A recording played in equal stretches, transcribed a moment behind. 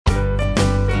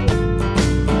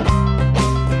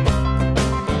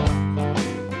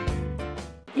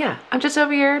I'm just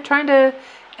over here trying to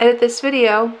edit this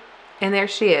video, and there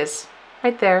she is,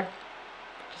 right there,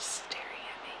 just staring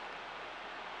at me.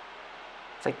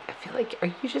 It's like, I feel like, are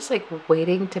you just like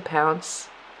waiting to pounce?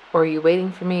 Or are you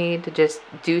waiting for me to just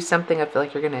do something I feel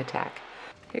like you're gonna attack?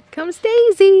 Here comes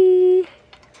Daisy.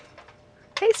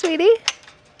 Hey, sweetie.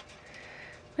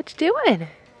 What you doing?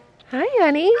 Hi,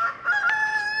 honey.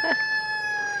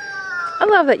 I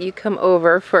love that you come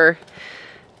over for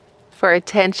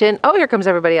attention. Oh, here comes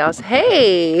everybody else.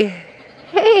 Hey.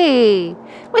 Hey.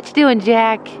 What you doing,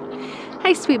 Jack?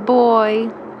 Hi, sweet boy.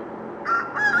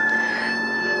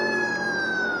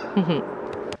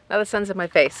 Now the sun's in my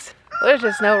face. Well, there's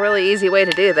just no really easy way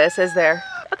to do this, is there?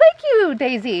 Oh, thank you,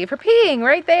 Daisy, for peeing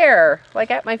right there,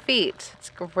 like at my feet. It's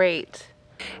great.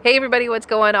 Hey everybody, what's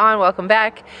going on? Welcome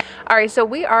back. All right, so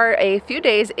we are a few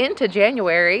days into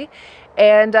January,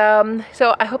 and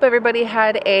so I hope everybody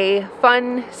had a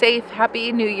fun, safe,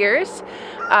 happy New Year's.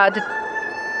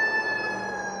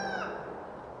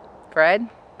 Fred?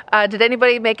 Did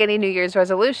anybody make any New Year's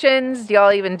resolutions? Do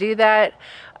y'all even do that?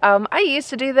 I used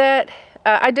to do that.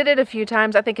 I did it a few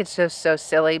times. I think it's just so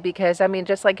silly because, I mean,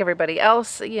 just like everybody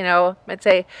else, you know, I'd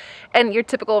say, and your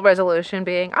typical resolution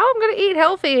being, oh, I'm going to eat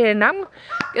healthy and I'm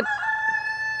going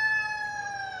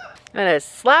to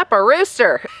slap a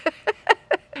rooster.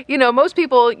 You know, most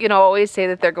people, you know, always say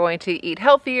that they're going to eat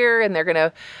healthier and they're going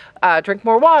to drink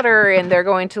more water and they're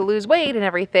going to lose weight and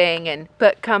everything.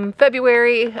 But come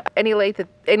February, any weight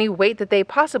that they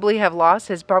possibly have lost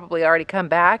has probably already come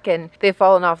back and they've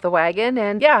fallen off the wagon.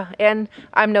 And yeah, and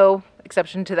I'm no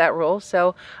exception to that rule.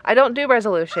 So I don't do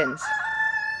resolutions.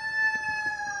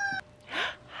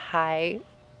 Hi.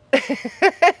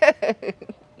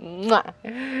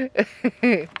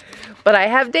 But I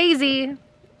have Daisy.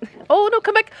 Oh no,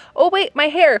 come back. Oh wait, my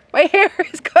hair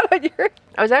is caught on your...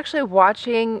 I was actually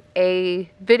watching a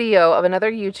video of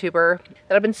another YouTuber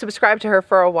that I've been subscribed to her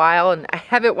for a while, and I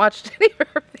haven't watched any of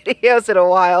her videos in a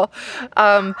while.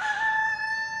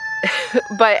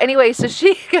 But anyway, so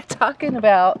she got talking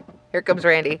about, here comes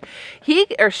Randy.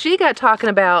 She got talking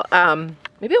about,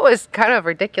 maybe it was kind of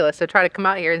ridiculous to try to come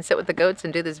out here and sit with the goats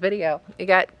and do this video. You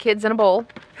got kids in a bowl.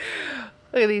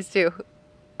 Look at these two.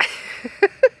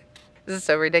 This is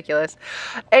so ridiculous.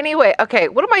 Anyway, okay,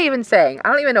 what am I even saying? I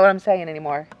don't even know what I'm saying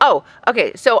anymore. Oh,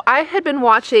 okay, so I had been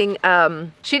watching,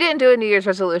 she didn't do a New Year's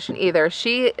resolution either.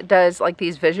 She does like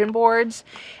these vision boards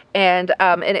and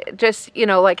it just, you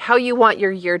know, like how you want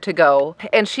your year to go.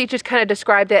 And she just kind of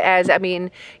described it as, I mean,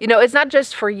 you know, it's not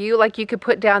just for you, like you could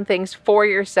put down things for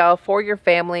yourself, for your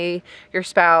family, your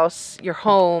spouse, your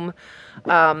home,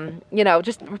 you know,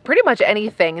 just pretty much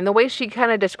anything. And the way she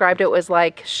kind of described it was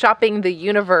like shopping the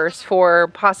universe for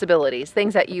possibilities,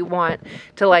 things that you want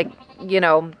to, like, you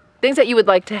know, things that you would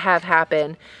like to have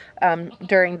happen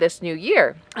during this new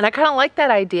year. And I kind of like that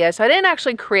idea. So I didn't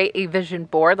actually create a vision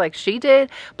board like she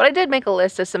did, but I did make a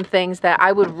list of some things that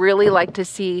I would really like to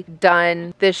see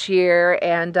done this year.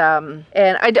 And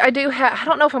I do have, I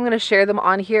don't know if I'm going to share them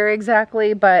on here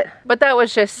exactly, but that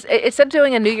was just, instead of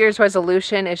doing a New Year's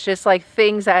resolution, it's just like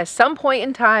things that at some point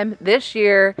in time this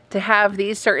year to have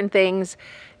these certain things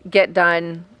get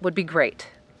done would be great.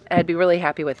 I'd be really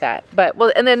happy with that. But,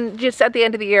 well, and then just at the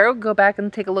end of the year, we'll go back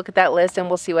and take a look at that list and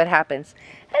we'll see what happens.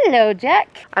 Hello,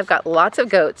 Jack. I've got lots of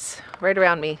goats right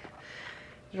around me.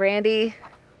 Randy,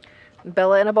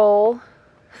 Bella in a bowl.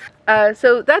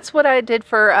 So that's what I did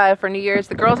for New Year's.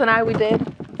 The girls and I, we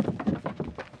did.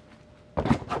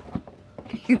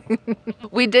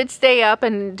 We did stay up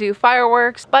and do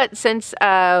fireworks, but since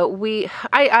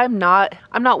I'm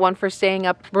not one for staying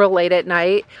up real late at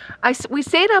night. I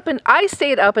stayed up and I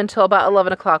stayed up until about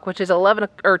 11 o'clock, which is 11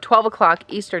 or 12 o'clock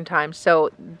Eastern time. So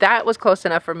that was close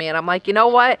enough for me. And I'm like, you know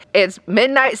what? It's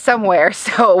midnight somewhere.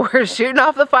 So we're shooting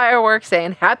off the fireworks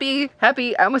saying happy,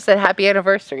 I almost said happy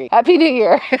anniversary. Happy New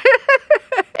Year.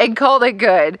 And called it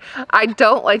good. I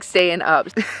don't like staying up.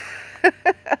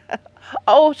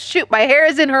 Oh shoot, my hair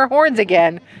is in her horns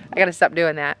again. I gotta stop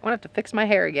doing that. I'm gonna have to fix my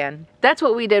hair again. That's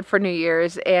what we did for New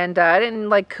Year's, and I didn't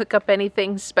like cook up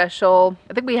anything special.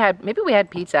 I think maybe we had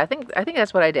pizza. I think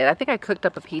that's what I did. I think I cooked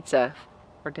up a pizza,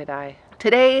 or did I?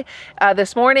 Today,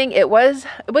 this morning, it was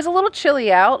a little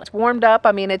chilly out. It's warmed up.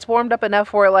 I mean, it's warmed up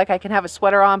enough where like I can have a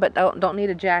sweater on, but don't need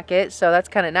a jacket. So that's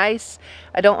kind of nice.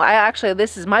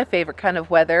 This is my favorite kind of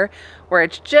weather where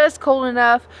it's just cold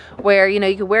enough where, you know,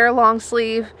 you can wear a long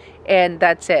sleeve and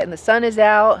that's it. And the sun is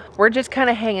out. We're just kind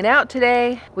of hanging out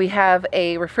today. We have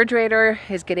a refrigerator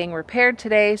is getting repaired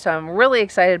today. So I'm really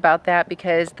excited about that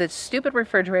because the stupid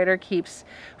refrigerator keeps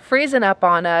freezing up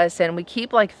on us and we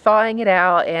keep like thawing it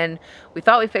out, and we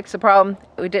thought we fixed the problem.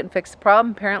 We didn't fix the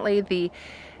problem. Apparently the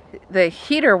the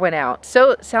heater went out.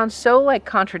 So it sounds so like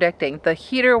contradicting. The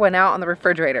heater went out on the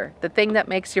refrigerator. The thing that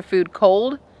makes your food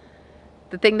cold.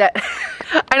 The thing that,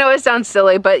 I know it sounds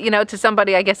silly, but you know, to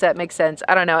somebody, I guess that makes sense.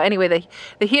 I don't know. Anyway,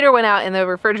 the heater went out in the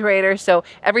refrigerator, so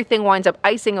everything winds up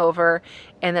icing over,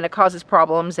 and then it causes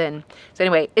problems. And so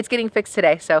anyway, it's getting fixed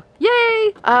today, so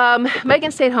yay!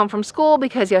 Megan stayed home from school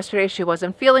because yesterday she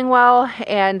wasn't feeling well,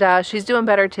 and she's doing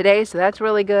better today, so that's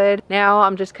really good. Now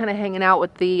I'm just kind of hanging out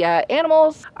with the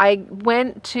animals. I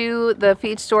went to the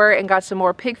feed store and got some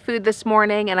more pig food this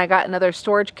morning, and I got another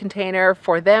storage container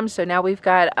for them, so now we've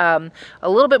got a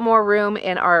little bit more room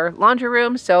in our laundry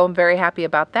room, so I'm very happy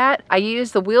about that. I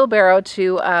used the wheelbarrow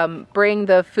to bring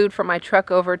the food from my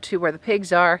truck over to where the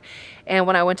pigs are, and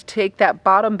when I went to take that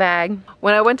bottom bag,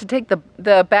 when I went to take the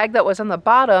bag that was on the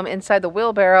bottom inside the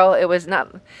wheelbarrow, it was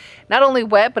not only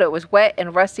wet, but it was wet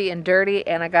and rusty and dirty,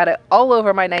 and I got it all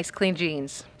over my nice clean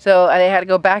jeans. So I had to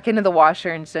go back into the washer,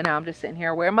 and so now I'm just sitting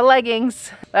here wearing my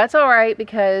leggings. That's all right,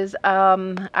 because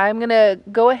I'm gonna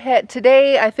go ahead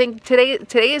today. I think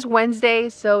today is Wednesday,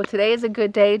 so today is a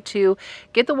good day to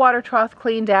get the water trough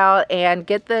cleaned out and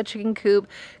get the chicken coop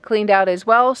cleaned out as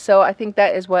well. So I think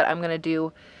that is what I'm gonna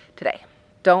do today.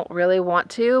 Don't really want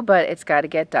to, but it's got to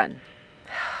get done.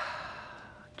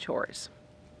 Chores.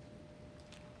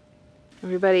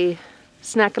 Everybody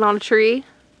snacking on a tree.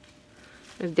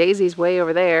 There's Daisy's way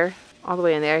over there, all the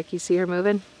way in there. Can you see her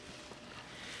moving?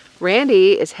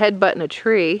 Randy is headbutting a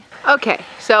tree. Okay,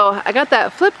 so I got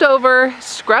that flipped over,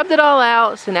 scrubbed it all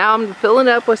out, so now I'm filling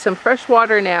up with some fresh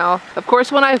water now. Of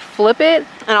course, when I flip it,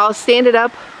 and I'll stand it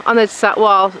up on the side,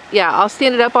 well, yeah, I'll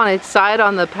stand it up on its side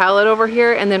on the pallet over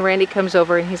here, and then Randy comes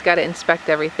over and he's got to inspect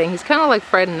everything. He's kind of like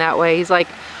Fred in that way. He's like,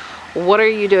 what are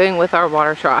you doing with our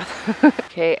water trough?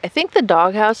 Okay, I think the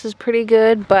doghouse is pretty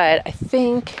good, but I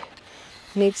think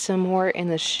need some more in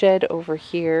the shed over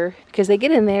here because they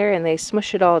get in there and they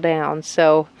smush it all down,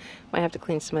 so might have to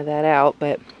clean some of that out,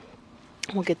 but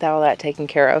we'll get all that taken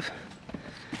care of.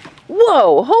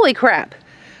 Whoa, holy crap.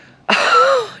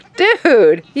 Oh,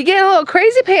 dude, you get a little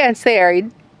crazy pants there.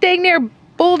 You dang near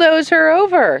bulldoze her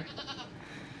over.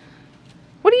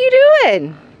 What are you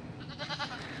doing?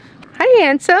 Hi,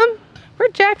 handsome.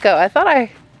 Where'd Jack go? I thought I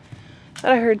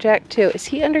heard Jack too. Is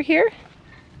he under here?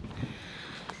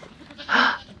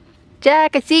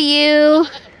 Jack, I see you.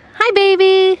 Hi,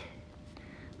 baby.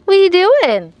 What are you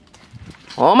doing?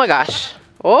 Oh my gosh.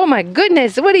 Oh my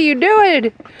goodness. What are you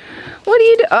doing? What are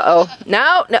you doing? Uh-oh.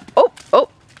 No, no. Oh.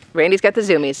 Randy's got the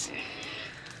zoomies.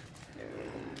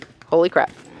 Holy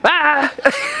crap. Ah!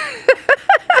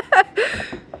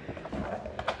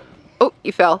 Oh,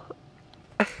 you fell.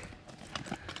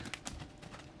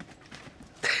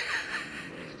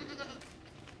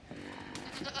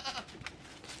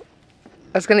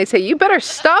 I was gonna say, you better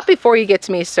stop before you get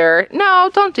to me, sir. No,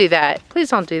 don't do that. Please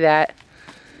don't do that.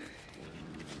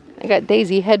 I got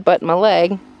Daisy headbutting my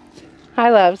leg. Hi,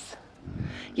 loves.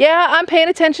 Yeah, I'm paying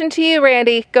attention to you,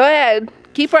 Randy. Go ahead.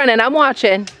 Keep running. I'm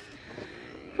watching.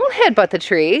 Don't headbutt the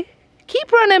tree. Keep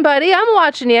running, buddy. I'm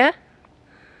watching you.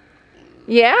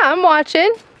 Yeah, I'm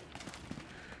watching.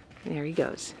 There he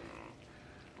goes.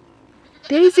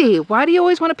 Daisy, why do you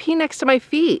always want to pee next to my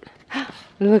feet?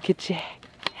 Look at Jack.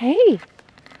 Hey.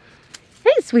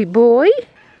 Hey, sweet boy.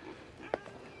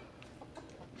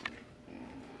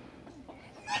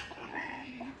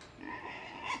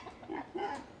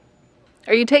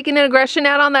 Are you taking an aggression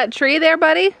out on that tree there,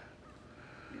 buddy?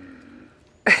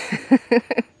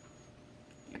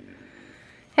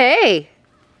 Hey.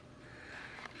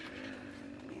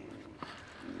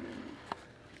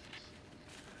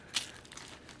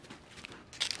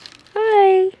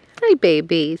 Hi. Hi,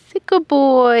 baby. Say good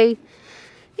boy.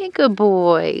 Hey, good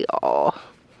boy. Oh.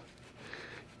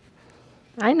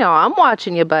 I know, I'm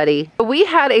watching you, buddy. We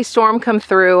had a storm come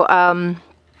through a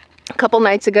couple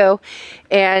nights ago,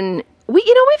 and we've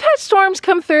had storms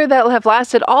come through that have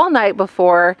lasted all night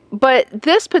before, but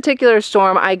this particular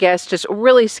storm, I guess, just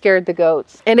really scared the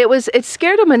goats. And it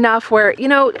scared them enough where,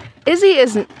 Izzy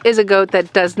is a goat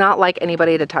that does not like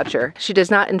anybody to touch her. She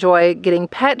does not enjoy getting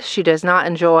pet. She does not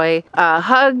enjoy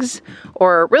hugs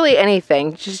or really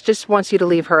anything. She just wants you to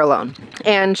leave her alone.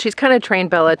 And she's kind of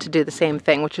trained Bella to do the same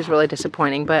thing, which is really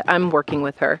disappointing, but I'm working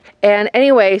with her. And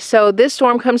anyway, so this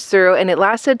storm comes through and it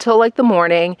lasted till like the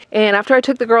morning. And after I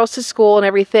took the girls to school and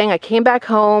everything, I came back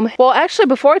home. Well, actually,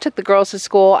 before I took the girls to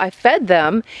school, I fed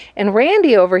them. And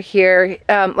Randy over here,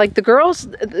 like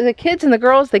the kids and the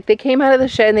girls, like they came out of the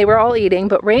shed and they were all eating,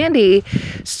 but Randy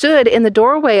stood in the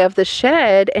doorway of the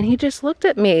shed and he just looked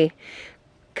at me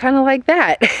kind of like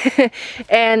that.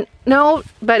 And no,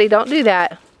 buddy, don't do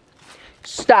that.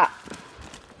 Stop.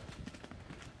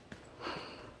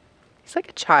 He's like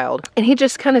a child. And he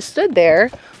just kind of stood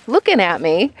there looking at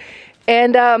me.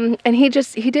 And he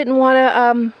didn't want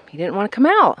to come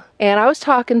out. And I was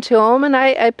talking to him, and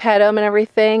I pet him and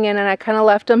everything, and then I kind of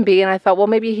left him be, and I thought, well,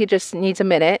 maybe he just needs a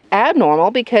minute. Abnormal,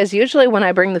 because usually when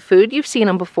I bring the food, you've seen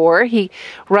him before, he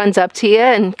runs up to you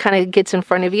and kind of gets in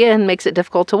front of you and makes it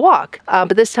difficult to walk.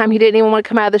 But this time he didn't even want to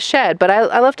come out of the shed, but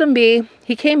I left him be.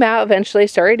 He came out eventually,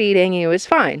 started eating, he was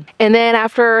fine. And then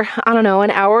after, I don't know,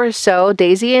 an hour or so,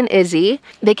 Daisy and Izzy,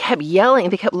 they kept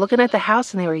yelling. They kept looking at the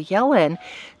house and they were yelling.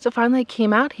 So finally I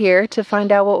came out here to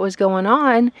find out what was going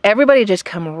on. Everybody just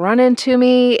come running to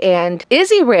me, and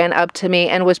Izzy ran up to me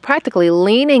and was practically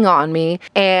leaning on me.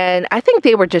 And I think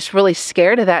they were just really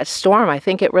scared of that storm. I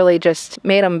think it really just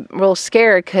made them real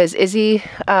scared, because Izzy,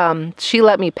 she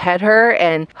let me pet her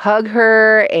and hug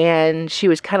her, and she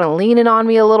was kind of leaning on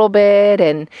me a little bit,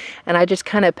 and I just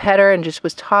kind of pet her and just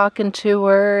was talking to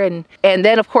her. And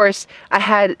then of course I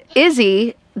had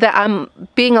Izzy that I'm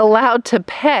being allowed to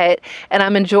pet, and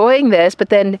I'm enjoying this, but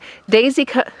then Daisy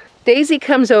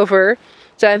comes over.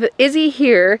 So I have Izzy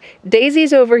here,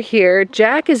 Daisy's over here,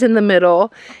 Jack is in the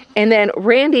middle, and then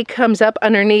Randy comes up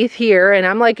underneath here, and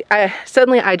I'm like,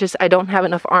 suddenly I don't have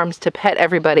enough arms to pet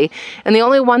everybody. And the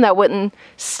only one that wouldn't,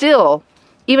 still,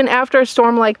 even after a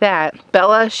storm like that,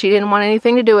 Bella, she didn't want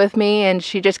anything to do with me, and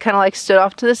she just kind of like stood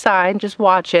off to the side, just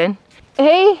watching.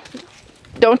 Hey,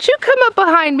 don't you come up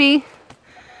behind me,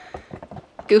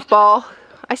 goofball.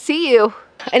 I see you.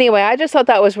 Anyway, I just thought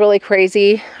that was really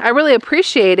crazy. I really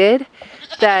appreciated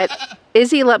that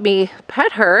Izzy let me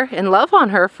pet her and love on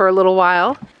her for a little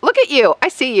while. Look at you. I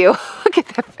see you. Look at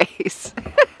that face.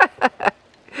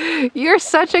 You're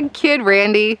such a kid,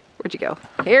 Randy. Where'd you go?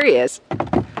 Here he is.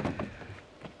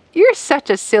 You're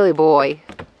such a silly boy.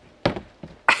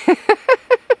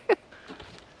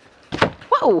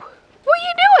 Whoa. What are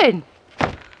you doing?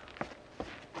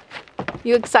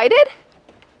 You excited?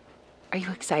 Are you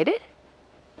excited?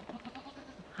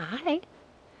 Hi.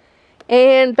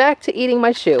 And back to eating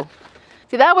my shoe.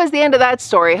 See, that was the end of that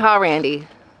story, huh, Randy?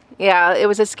 Yeah, it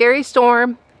was a scary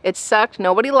storm. It sucked.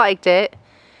 Nobody liked it.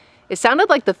 It sounded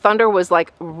like the thunder was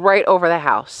like right over the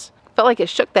house. Felt like it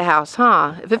shook the house,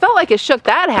 huh? If it felt like it shook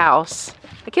that house,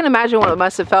 I can't imagine what it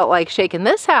must have felt like shaking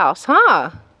this house,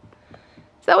 huh?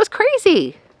 That was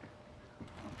crazy.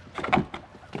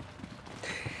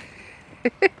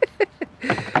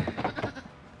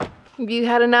 You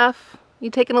had enough? You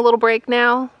taking a little break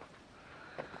now?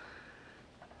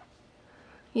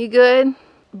 You good?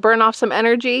 Burn off some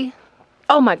energy?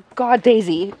 Oh my God,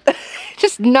 Daisy.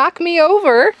 Just knock me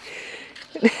over.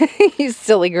 You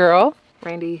silly girl.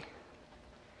 Randy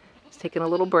is taking a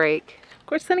little break. Of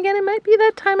course, then again, it might be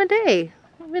that time of day.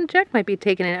 Even Jack might be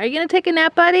taking it. Are you gonna take a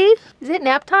nap, buddy? Is it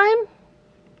nap time?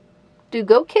 Do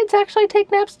goat kids actually take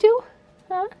naps too?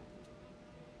 Huh?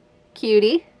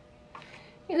 Cutie.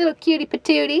 You little cutie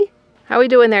patootie. How are we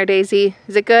doing there, Daisy?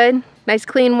 Is it good? Nice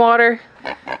clean water?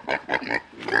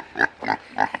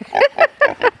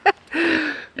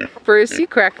 Bruce, you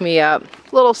crack me up.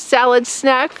 Little salad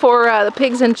snack for the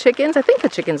pigs and chickens. I think the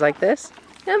chickens like this.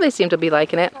 Yeah, they seem to be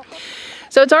liking it.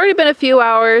 So it's already been a few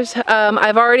hours.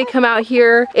 I've already come out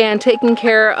here and taken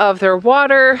care of their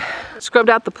water, scrubbed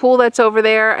out the pool that's over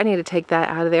there. I need to take that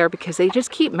out of there because they just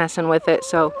keep messing with it.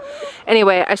 So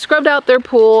anyway, I scrubbed out their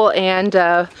pool and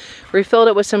refilled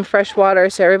it with some fresh water,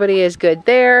 so everybody is good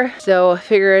there. So I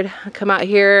figured I'd come out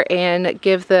here and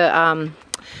give the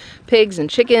pigs and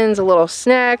chickens a little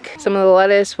snack. Some of the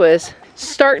lettuce was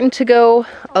starting to go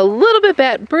a little bit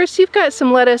bad. Bruce, you've got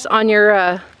some lettuce on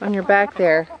your back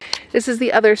there. This is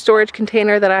the other storage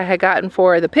container that I had gotten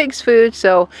for the pigs' food.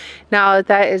 So now that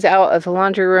that is out of the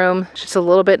laundry room, it's just a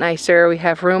little bit nicer. We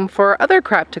have room for other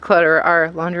crap to clutter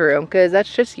our laundry room because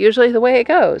that's just usually the way it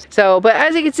goes. So, but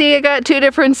as you can see, I got two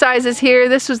different sizes here.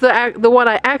 This was the one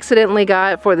I accidentally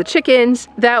got for the chickens.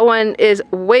 That one is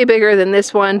way bigger than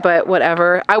this one, but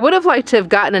whatever. I would have liked to have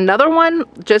gotten another one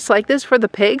just like this for the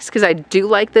pigs because I do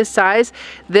like this size.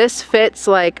 This fits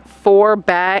like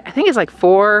I think it's like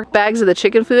 4 bags of the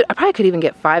chicken food. I probably could even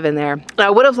get 5 in there. I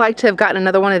would have liked to have gotten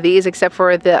another one of these, except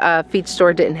for the feed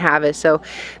store didn't have it. So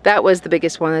that was the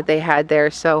biggest one that they had there.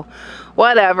 So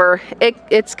whatever,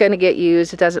 it's gonna get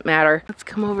used. It doesn't matter. Let's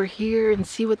come over here and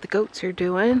see what the goats are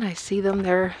doing. I see them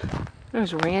there.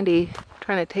 There's Randy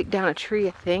trying to take down a tree,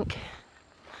 I think.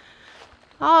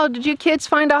 Oh, did you kids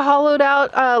find a hollowed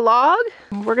out log?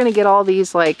 We're gonna get all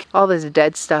these, like, all this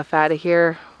dead stuff out of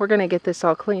here. We're gonna get this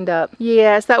all cleaned up.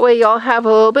 Yes, that way y'all have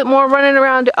a little bit more running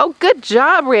around. Oh, good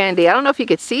job, Randy. I don't know if you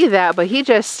could see that, but he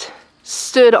just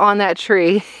stood on that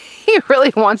tree. He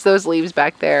really wants those leaves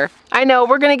back there. I know,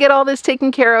 we're gonna get all this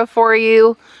taken care of for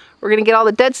you We're gonna get all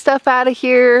the dead stuff out of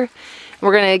here.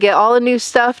 We're gonna get all the new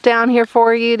stuff down here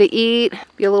for you to eat.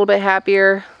 Be a little bit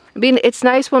happier. I mean, it's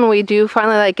nice when we do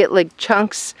finally like get like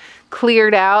chunks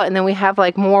cleared out and then we have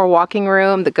like more walking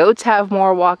room. The goats have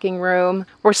more walking room.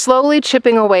 We're slowly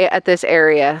chipping away at this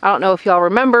area. I don't know if y'all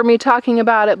remember me talking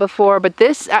about it before, but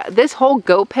this whole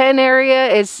goat pen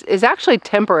area is actually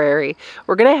temporary.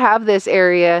 We're gonna have this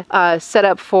area set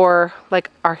up for like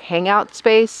our hangout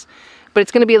space, but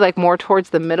it's gonna be like more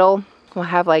towards the middle. We'll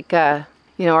have like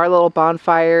you know, our little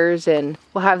bonfires, and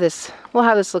we'll have this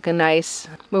looking nice.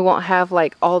 We won't have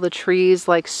like all the trees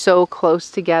like so close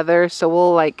together, so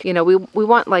we'll like, you know, we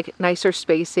want like nicer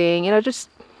spacing, you know, just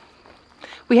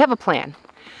we have a plan.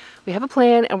 We have a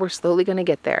plan and we're slowly gonna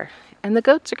get there, and the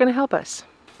goats are gonna help us.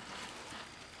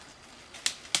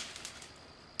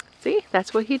 See,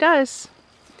 that's what he does.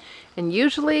 And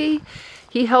usually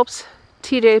he helps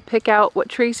TJ pick out what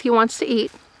trees he wants to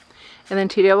eat. And then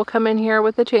TJ will come in here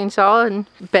with the chainsaw and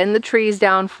bend the trees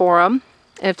down for him.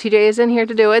 And if TJ is in here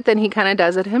to do it, then he kind of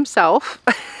does it himself.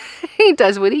 He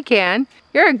does what he can.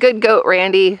 You're a good goat,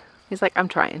 Randy. He's like, I'm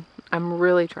trying. I'm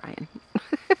really trying.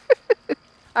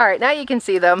 All right, now you can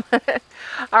see them.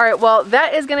 All right, well,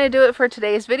 that is gonna do it for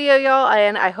today's video, y'all.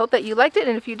 And I hope that you liked it.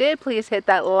 And if you did, please hit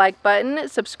that like button,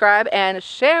 subscribe, and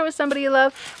share with somebody you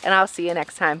love. And I'll see you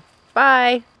next time.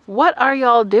 Bye. What are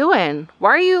y'all doing? Why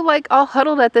are you like all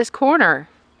huddled at this corner?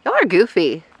 Y'all are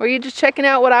goofy. Were you just checking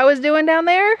out what I was doing down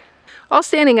there? All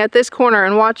standing at this corner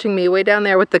and watching me way down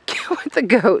there with the with the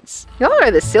goats. Y'all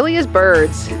are the silliest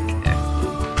birds.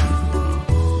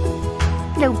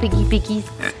 Hello, piggy piggies.